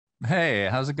Hey,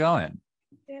 how's it going?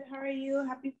 Good. How are you?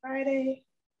 Happy Friday.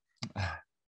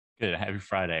 Good. Happy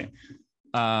Friday.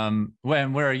 Where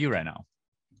are you right now?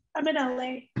 I'm in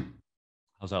LA.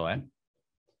 How's LA?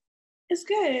 It's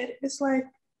good. It's like,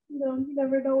 you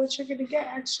never know what you're gonna get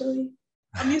actually.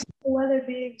 I'm used to the weather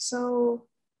being so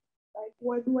like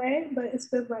one way, but it's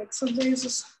been like some days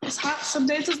it's hot, some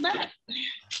days it's not.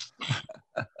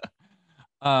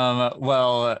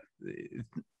 Well,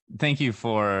 thank you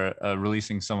for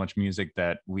releasing so much music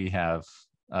that we've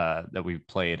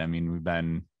played. I mean, we've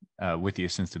been with you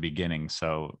since the beginning,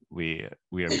 so we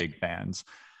are big fans.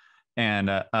 And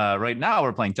right now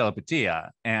we're playing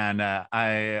Telepatia, and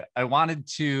I wanted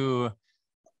to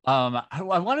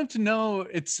I wanted to know,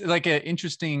 it's like an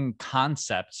interesting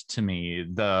concept to me,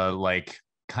 the like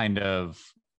kind of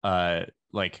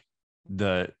like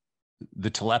the the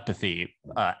telepathy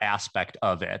aspect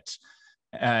of it.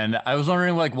 And I was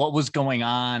wondering like what was going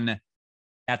on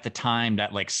at the time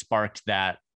that like sparked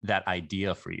that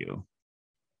idea for you.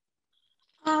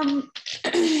 I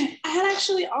had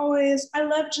actually always I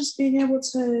love just being able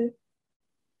to,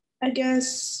 I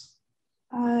guess,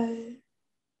 uh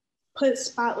put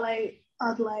spotlight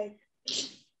on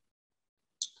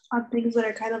on things that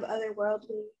are kind of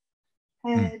otherworldly.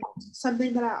 Mm. And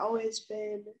something that I always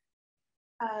been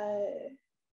uh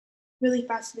really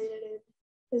fascinated in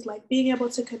is like being able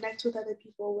to connect with other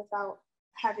people without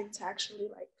having to actually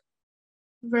like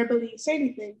verbally say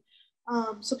anything.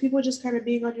 So people just kind of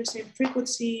being on your same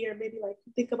frequency, or maybe like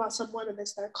you think about someone and they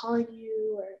start calling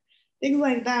you, or things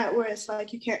like that, where it's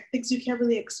like you can't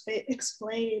really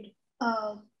explain,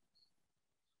 that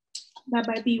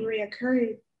might be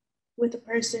reoccurring with a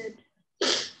person,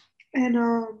 and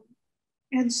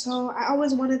so I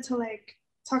always wanted to like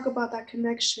talk about that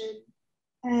connection,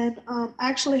 and I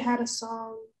actually had a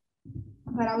song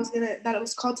that it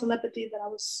was called Telepathy, that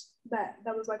was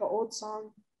like an old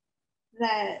song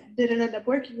that didn't end up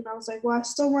working, and I was like, well, I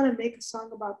still want to make a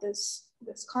song about this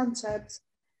concept.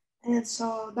 And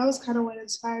so that was kind of what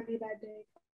inspired me that day,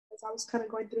 because I was kind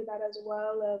of going through that as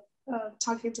well, of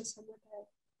talking to someone that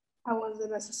I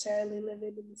wasn't necessarily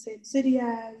living in the same city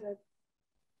as,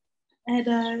 and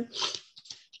I'm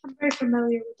very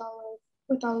familiar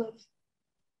with all of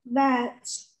that.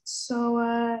 So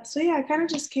yeah, it kind of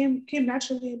just came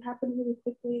naturally and happened really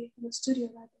quickly in the studio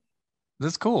that day.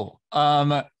 That's cool.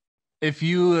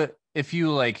 If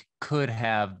you like could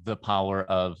have the power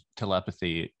of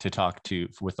telepathy to talk to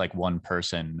with like one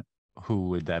person, who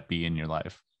would that be in your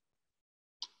life?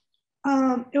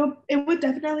 It would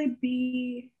definitely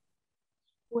be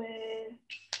with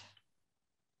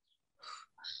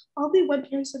only one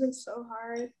person is so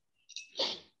hard,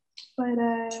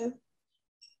 but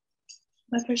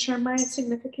but for sure my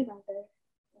significant other.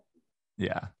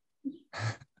 Yeah.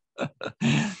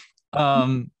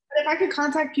 um, But if I could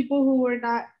contact people who were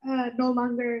not no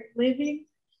longer living,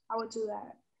 I would do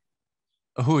that.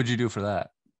 who would you do for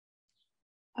that?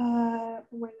 Oh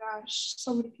my gosh,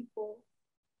 so many people.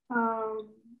 I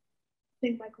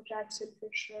think Michael Jackson for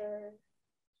sure.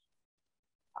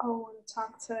 I want to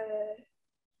talk to,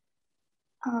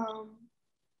 um,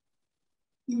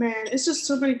 man, it's just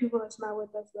so many people that's not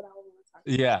with us that I want to talk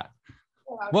to. Yeah.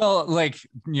 Well, like,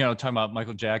 talking about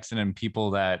Michael Jackson and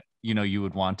people that, you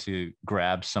would want to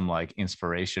grab some like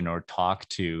inspiration or talk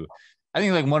to. I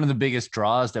think like one of the biggest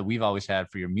draws that we've always had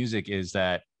for your music is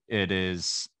that it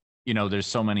is, there's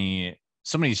so many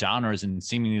genres and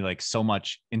seemingly like so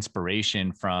much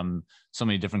inspiration from so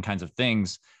many different kinds of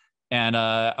things. And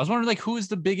I was wondering like who's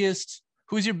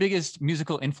your biggest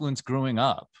musical influence growing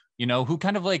up? Who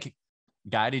kind of like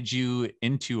guided you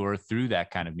into or through that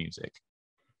kind of music?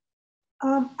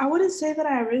 I wouldn't say that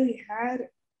I really had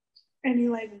any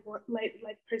like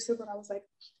person that I was like,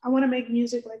 I want to make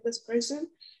music like this person.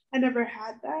 I never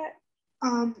had that.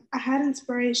 I had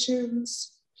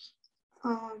inspirations,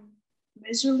 um,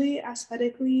 visually,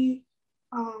 aesthetically,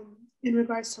 in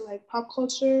regards to like pop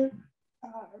culture,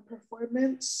 or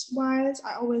performance wise.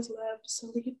 I always loved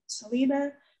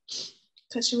Selena,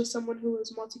 because she was someone who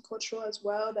was multicultural as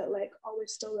well, that like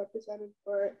always still represented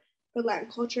for Latin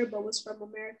culture, but was from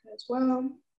America as well.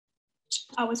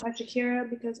 I always like Shakira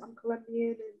because I'm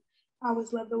Colombian, and I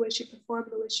always loved the way she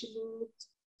performed, the way she moved.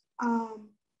 Um,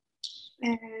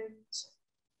 and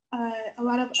a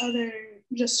lot of other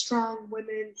just strong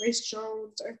women, Grace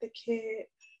Jones, Eartha Kitt,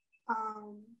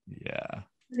 um, Yeah.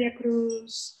 Maria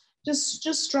Cruz, just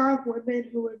strong women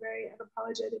who were very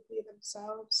unapologetically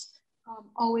themselves,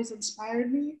 always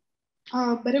inspired me.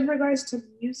 But in regards to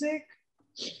music,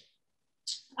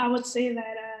 I would say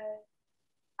that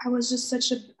I'm just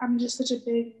such a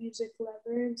big music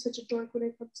lover and such a dork when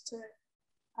it comes to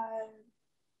uh,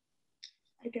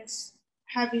 I guess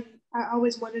I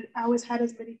always had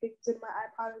as many things in my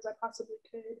iPod as I possibly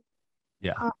could.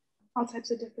 Yeah. All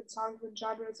types of different songs and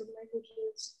genres and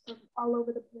languages from all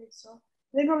over the place. So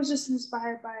I think I was just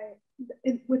inspired by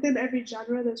within every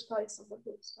genre. There's probably someone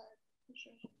who inspired me, for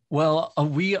sure. Well,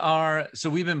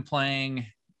 we've been playing,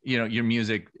 your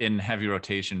music in heavy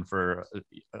rotation for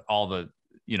all the,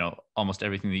 almost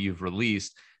everything that you've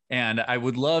released. And I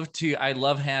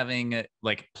love having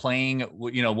like playing,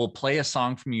 we'll play a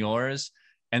song from yours.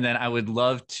 And then I would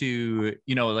love to,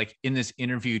 like in this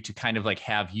interview to kind of like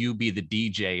have you be the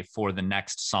DJ for the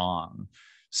next song.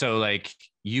 So like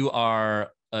you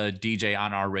are a DJ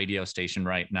on our radio station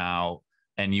right now,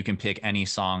 and you can pick any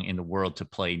song in the world to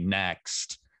play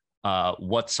next.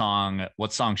 What song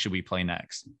should we play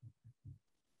next?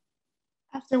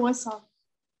 After what song?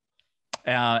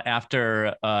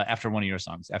 After one of your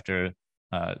songs, after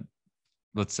uh,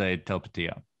 let's say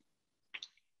Telepatia.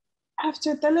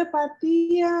 After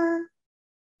Telepatia,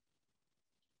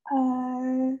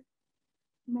 uh,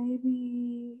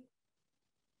 maybe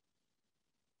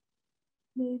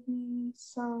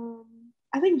some.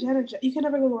 I think Janet. You can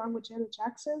never go wrong with Janet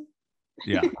Jackson.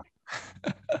 Yeah.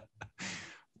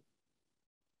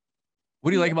 What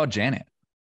do you like about Janet?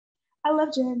 I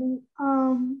love Janet.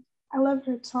 I love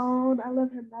her tone. I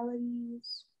love her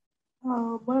melodies.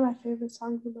 One of my favorite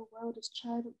songs in the world is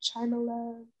China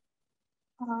Love.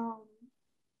 Um,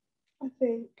 I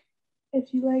think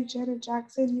if you like Janet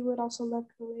Jackson, you would also love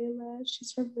Kalela.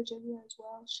 She's from Virginia as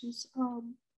well. She's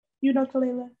you know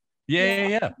Kalela?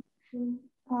 Yeah.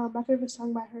 My favorite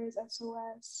song by her is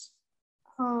SOS.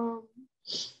 Um,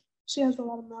 she has a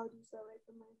lot of melodies that like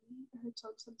remind me of her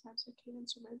tone. Sometimes her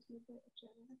cadence reminds me a bit of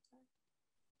Janet.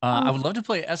 I would love to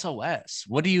play SOS.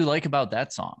 What do you like about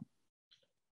that song?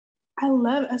 I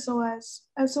love SOS.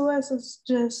 SOS is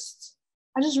just,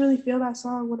 I just really feel that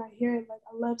song when I hear it. Like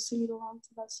I love singing along to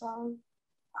that song.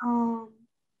 And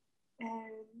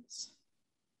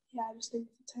yeah, I just think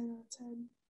it's a 10 out of 10.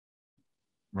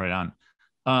 Right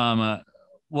on.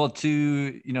 Well,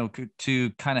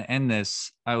 to kind of end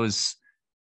this,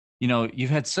 you've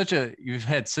had such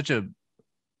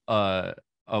uh,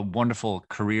 a wonderful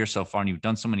career so far, and you've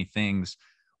done so many things.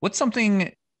 What's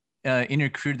something in your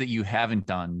career that you haven't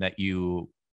done that you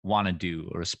want to do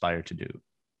or aspire to do?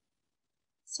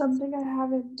 Something I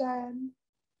haven't done.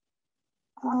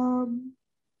 I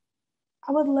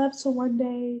would love to one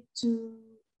day do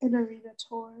an arena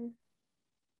tour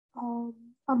on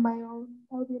my own.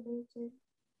 That would be amazing.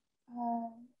 I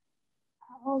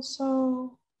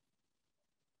also,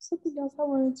 something else I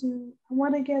want to do. I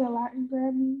want to get a Latin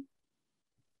Grammy.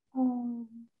 Um,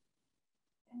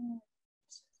 and,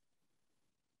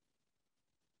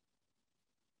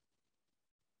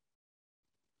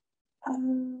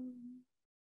 um,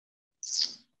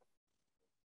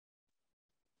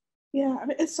 yeah, I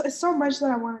mean, it's so much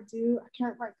that I want to do. I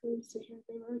can't like really sit here and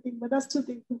think of everything, but that's two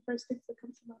things, the first things that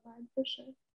come to my mind for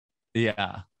sure.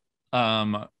 Yeah.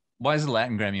 Why is the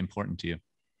Latin Grammy important to you?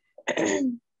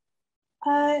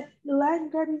 The Latin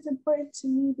Grammy is important to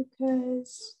me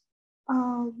because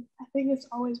I think it's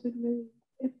always been really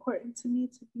important to me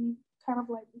to be kind of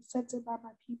like accepted by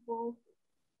my people,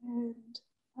 and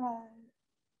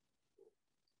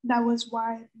that was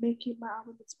why making my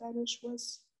album in Spanish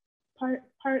was part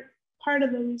part part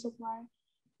of the reason why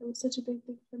it was such a big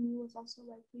thing for me, was also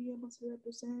like being able to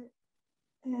represent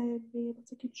and being able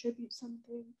to contribute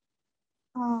something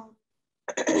um,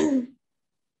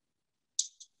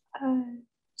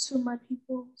 to my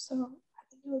people. So I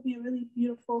think it would be a really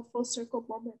beautiful full circle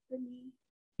moment for me.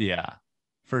 Yeah,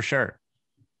 for sure.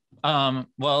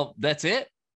 Well, that's it.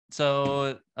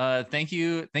 So thank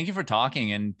you for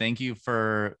talking, and thank you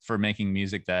for making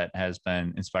music that has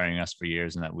been inspiring us for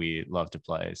years and that we love to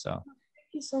play. So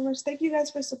Thank you so much. Thank you guys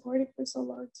for supporting for so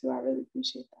long too. I really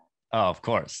appreciate that. oh, of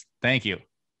course. Thank you.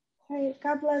 All right,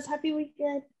 God bless. Happy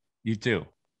weekend. You too.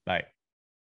 Bye.